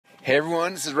Hey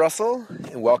everyone, this is Russell,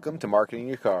 and welcome to Marketing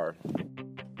Your Car.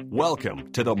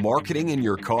 Welcome to the Marketing in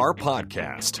Your Car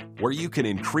podcast, where you can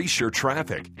increase your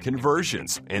traffic,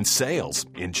 conversions, and sales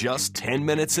in just 10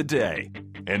 minutes a day.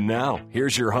 And now,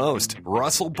 here's your host,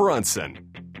 Russell Brunson.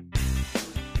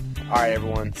 All right,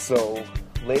 everyone, so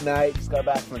late night, just got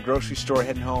back from the grocery store,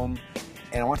 heading home,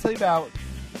 and I want to tell you about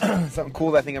something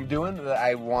cool that I think I'm doing that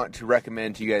I want to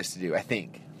recommend to you guys to do, I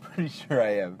think. Pretty sure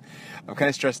I am. I'm kind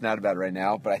of stressing out about it right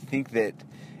now, but I think that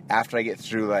after I get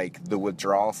through like the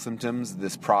withdrawal symptoms,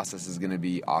 this process is going to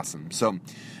be awesome. So,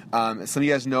 as some of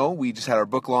you guys know, we just had our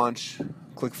book launch,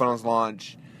 ClickFunnels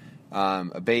launch,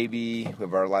 a baby. We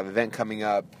have our live event coming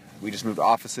up. We just moved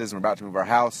offices, and we're about to move our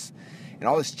house, and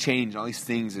all this change, and all these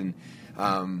things, and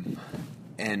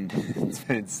it's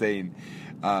been insane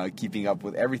keeping up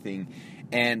with everything.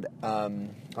 And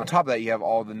on top of that, you have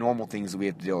all the normal things that we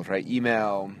have to deal with, right?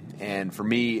 Email, and for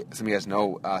me, some of you guys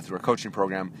know, through our coaching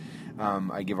program,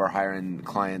 I give our higher-end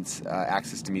clients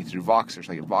access to me through Voxer.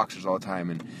 So I get Voxers all the time,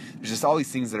 and there's just all these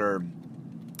things that are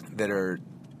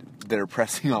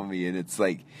pressing on me, and it's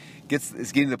like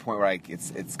it's getting to the point where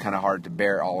it's kind of hard to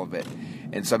bear all of it.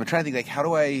 And so I've been trying to think, like, how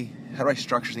do I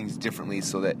structure things differently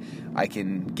so that I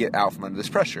can get out from under this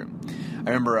pressure? I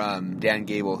remember Dan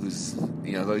Gable, who's, those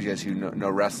of you guys who know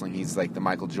wrestling, he's like the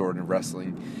Michael Jordan of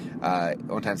wrestling.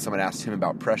 One time someone asked him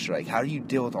about pressure, like, how do you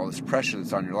deal with all this pressure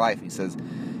that's on your life? And he says,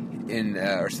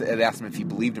 or they asked him if he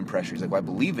believed in pressure. He's like, well, I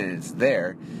believe in it. It's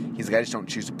there. He's like, I just don't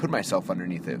choose to put myself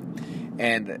underneath it.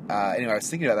 And anyway, I was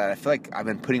thinking about that. I feel like I've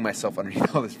been putting myself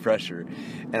underneath all this pressure,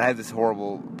 and I have this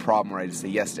horrible problem where I just say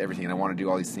yes to everything, and I want to do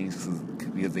all these things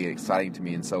because they get exciting to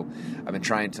me. And so I've been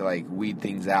trying to like weed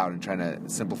things out and trying to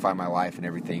simplify my life and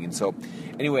everything. And so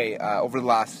anyway, over the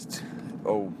last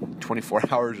 24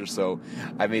 hours or so,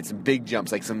 I've made some big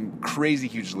jumps, like some crazy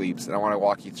huge leaps, and I want to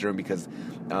walk you through them because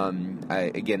I'm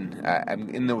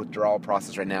in the withdrawal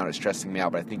process right now, and it's stressing me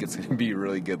out, but I think it's going to be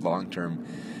really good long term.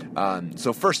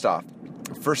 So first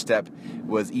step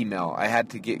was email. I had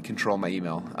to get control of my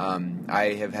email.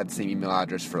 I have had the same email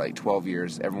address for like 12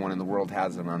 years. Everyone in the world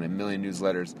has them on a million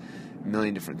newsletters, a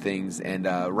million different things. And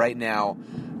right now,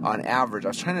 on average, I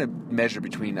was trying to measure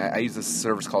between, I use this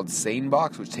service called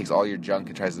SaneBox, which takes all your junk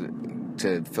and tries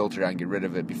to filter out and get rid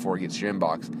of it before it gets to your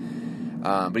inbox.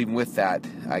 But even with that,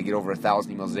 I get over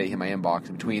 1,000 emails a day in my inbox.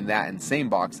 And between that and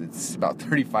SaneBox, it's about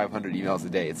 3,500 emails a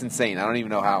day. It's insane. I don't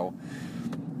even know how.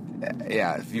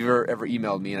 Yeah, if you've ever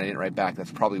emailed me and I didn't write back,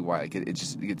 that's probably why. Like, it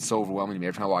gets so overwhelming to me.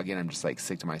 Every time I log in, I'm just like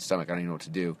sick to my stomach. I don't even know what to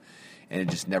do, and it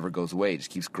just never goes away. It just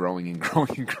keeps growing and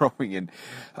growing and growing, and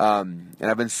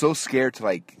I've been so scared to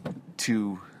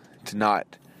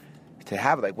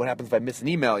have it. Like, what happens if I miss an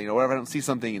email? What if I don't see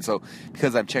something? And so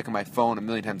because I'm checking my phone a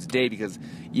million times a day, because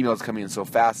emails coming in so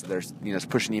fast, there's it's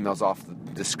pushing emails off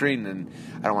the screen, and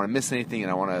I don't want to miss anything,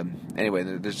 and I want to anyway.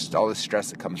 There's just all this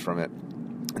stress that comes from it.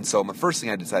 And so my first thing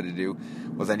I decided to do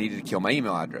was I needed to kill my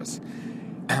email address,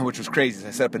 which was crazy. So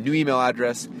I set up a new email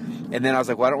address, and then I was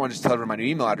like, well, I don't want to just tell everyone my new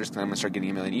email address because I'm going to start getting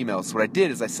a million emails. So what I did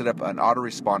is I set up an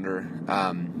autoresponder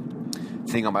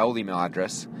thing on my old email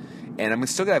address, and I'm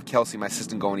still going to have Kelsey, my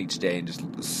assistant, going each day and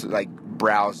just like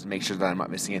browse to make sure that I'm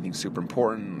not missing anything super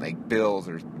important, like bills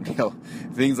or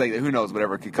things like that. Who knows,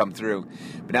 whatever could come through.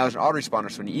 But now there's an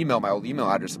autoresponder, so when you email my old email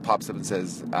address, it pops up and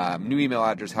says, new email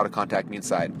address, how to contact me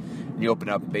inside. And you open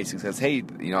up and basically says, hey,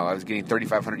 I was getting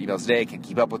 3,500 emails a day, I can't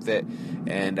keep up with it,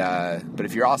 and but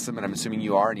if you're awesome, and I'm assuming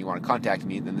you are, and you want to contact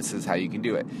me, then this is how you can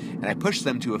do it. And I push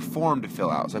them to a form to fill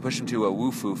out. So I push them to a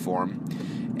Wufoo form,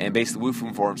 and basically the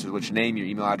Wufoo form says what's your name, your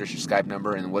email address, your Skype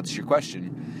number, and what's your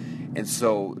question. And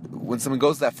so when someone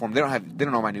goes to that form, they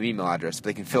don't know my new email address, but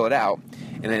they can fill it out,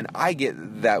 and then I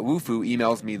get that Wufoo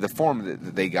emails me the form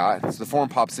that they got. So the form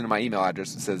pops into my email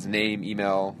address. It says name,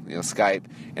 email, Skype,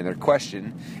 and their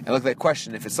question. And look at that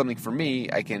question. If it's something for me,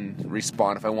 I can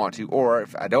respond if I want to, or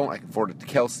if I don't, I can forward it to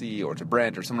Kelsey or to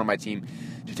Brent or someone on my team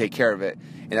to take care of it,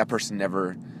 and that person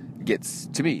never gets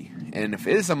to me. And if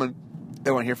it is someone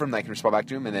I want to hear from, I can respond back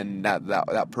to him, and then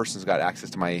that person's got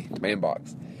access to my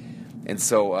inbox. And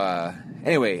so,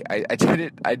 anyway, I did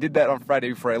it. I did that on Friday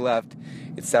before I left.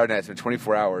 It's Saturday night. It's been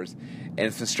 24 hours, and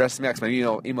it's been stressing me out because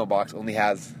my email box only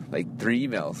has like 3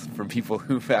 emails from people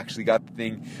who've actually got the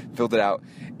thing, filled it out,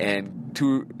 and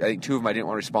two of them I didn't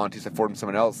want to respond to, so I forwarded them to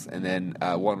someone else, and then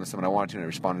one was someone I wanted to, and I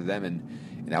responded to them,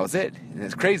 and that was it. And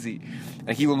it's crazy. And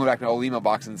I keep going back to my old email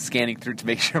box and scanning through to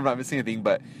make sure I'm not missing anything,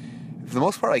 but for the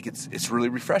most part, like, it's really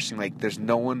refreshing. Like, there's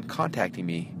no one contacting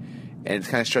me, and it's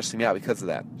kind of stressing me out because of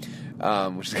that.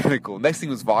 which is kind of cool. Next thing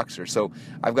was Voxer. So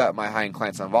I've got my high-end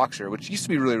clients on Voxer, which used to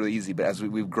be really, really easy, but as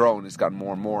we've grown, it's gotten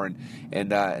more and more.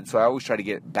 And so I always try to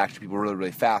get back to people really,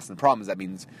 really fast. And the problem is that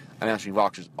means I'm answering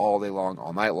Voxers all day long,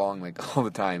 all night long, like all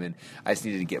the time. And I just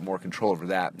needed to get more control over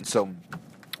that. And so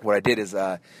what I did is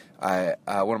one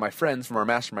of my friends from our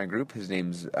mastermind group, his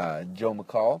name's Joe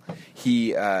McCall,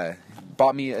 he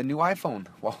bought me a new iPhone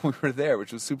while we were there,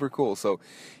 which was super cool. So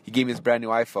he gave me this brand new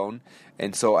iPhone,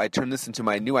 and so I turned this into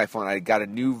my new iPhone. I got a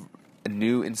new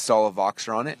install of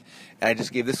Voxer on it, and I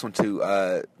just gave this one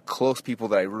to close people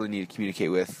that I really need to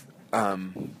communicate with,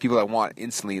 people I want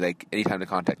instantly, like anytime to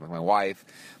contact, like my wife,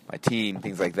 my team,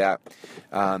 things like that.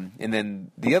 And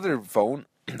then the other phone,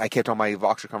 I kept on my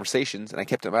Voxer conversations, and I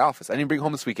kept it in my office. I didn't bring it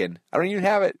home this weekend. I don't even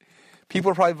have it.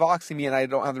 People are probably voxing me, and I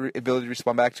don't have the ability to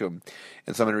respond back to them.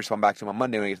 And so I'm going to respond back to them on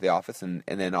Monday when I get to the office, and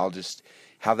then I'll just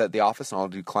have that at the office, and I'll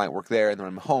do client work there. And then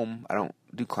when I'm home, I don't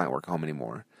do client work at home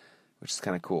anymore, which is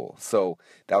kind of cool. So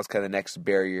that was kind of the next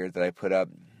barrier that I put up.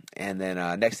 And then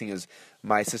next thing is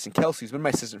my assistant, Kelsey, who's been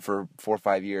my assistant for 4 or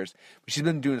 5 years. But she's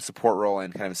been doing a support role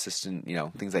and kind of assistant,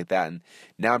 things like that. And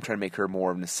now I'm trying to make her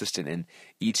more of an assistant. And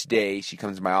each day she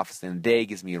comes to my office in the day,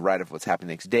 gives me a write-up of what's happening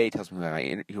the next day, tells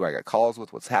me who I got calls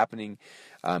with, what's happening.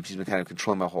 She's been kind of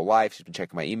controlling my whole life. She's been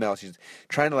checking my email. She's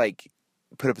trying to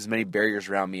put up as many barriers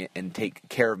around me and take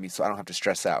care of me so I don't have to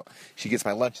stress out. She gets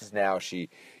my lunches now. She,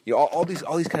 all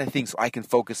these kind of things so I can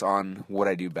focus on what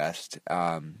I do best,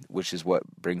 which is what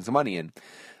brings the money in.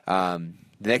 The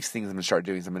next things I'm going to start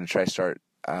doing is I'm going to try to start,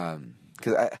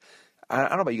 because I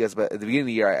don't know about you guys, but at the beginning of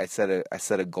the year I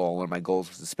set a goal. One of my goals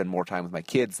was to spend more time with my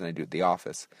kids than I do at the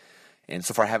office. And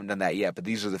so far I haven't done that yet, but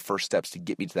these are the first steps to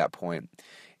get me to that point.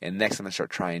 And next I'm going to start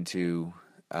trying to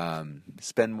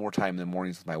spend more time in the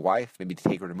mornings with my wife, maybe to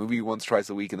take her to a movie once, twice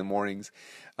a week in the mornings,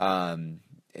 and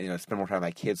spend more time with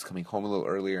my kids, coming home a little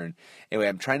earlier. And anyway,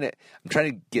 I'm trying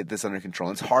to get this under control.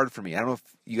 And it's hard for me. I don't know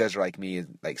if you guys are like me,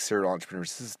 like serial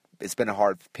entrepreneurs. It's been a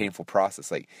hard, painful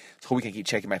process. Like this whole week I keep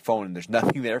checking my phone and there's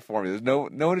nothing there for me. There's no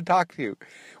one to talk to,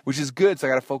 which is good. So I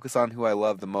got to focus on who I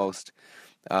love the most.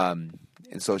 And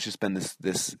so it's just been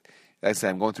this. Like I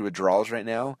said, I'm going through withdrawals right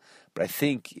now, but I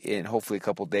think in hopefully a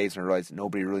couple of days when I realize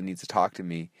nobody really needs to talk to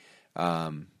me,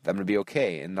 I'm going to be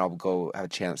okay, and I'll go have a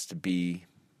chance to be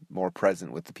more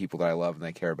present with the people that I love and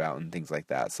I care about and things like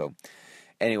that. So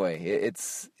anyway,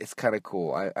 it's kind of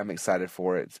cool. I'm excited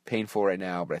for it. It's painful right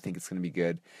now, but I think it's going to be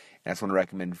good. And I just want to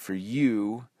recommend for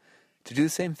you to do the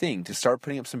same thing, to start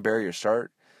putting up some barriers,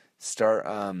 start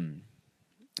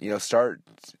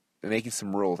making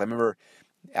some rules. I remember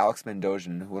Alex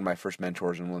Mendojan, one of my first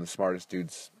mentors and one of the smartest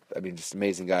dudes, just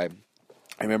amazing guy.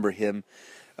 I remember him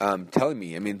telling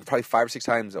me, probably 5 or 6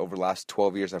 times over the last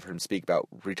 12 years I've heard him speak about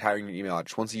retiring your email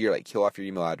address. Once a year, kill off your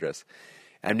email address.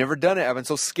 And I've never done it. I've been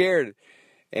so scared.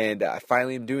 And I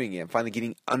finally am doing it. I'm finally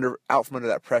getting out from under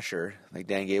that pressure, like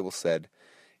Dan Gable said.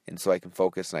 And so I can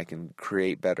focus and I can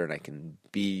create better and I can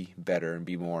be better and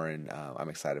be more. And I'm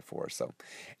excited for it. So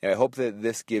I hope that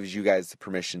this gives you guys the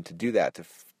permission to do that,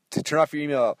 to turn off your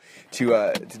email,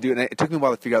 to do it. And it took me a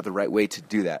while to figure out the right way to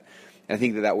do that. And I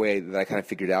think that way that I kind of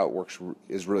figured out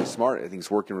is really smart. I think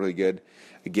it's working really good.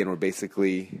 Again, we're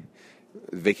basically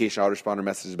vacation autoresponder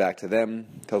messages back to them,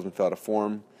 tells them to fill out a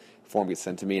form. The form gets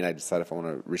sent to me, and I decide if I want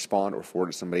to respond or forward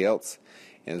it to somebody else.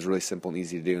 And it's really simple and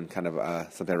easy to do, and kind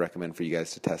of something I recommend for you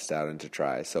guys to test out and to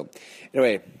try. So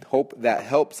anyway, hope that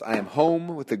helps. I am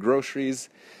home with the groceries.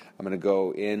 I'm going to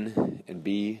go in and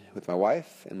be with my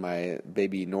wife and my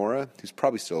baby Nora, who's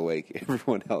probably still awake.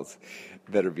 Everyone else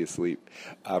better be asleep.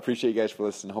 I appreciate you guys for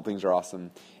listening. Hope things are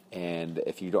awesome. And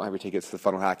if you don't have your tickets to the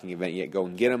Funnel Hacking event yet, go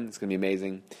and get them. It's going to be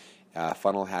amazing.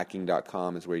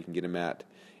 Funnelhacking.com is where you can get them at.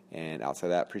 And outside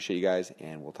of that, appreciate you guys,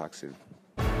 and we'll talk soon.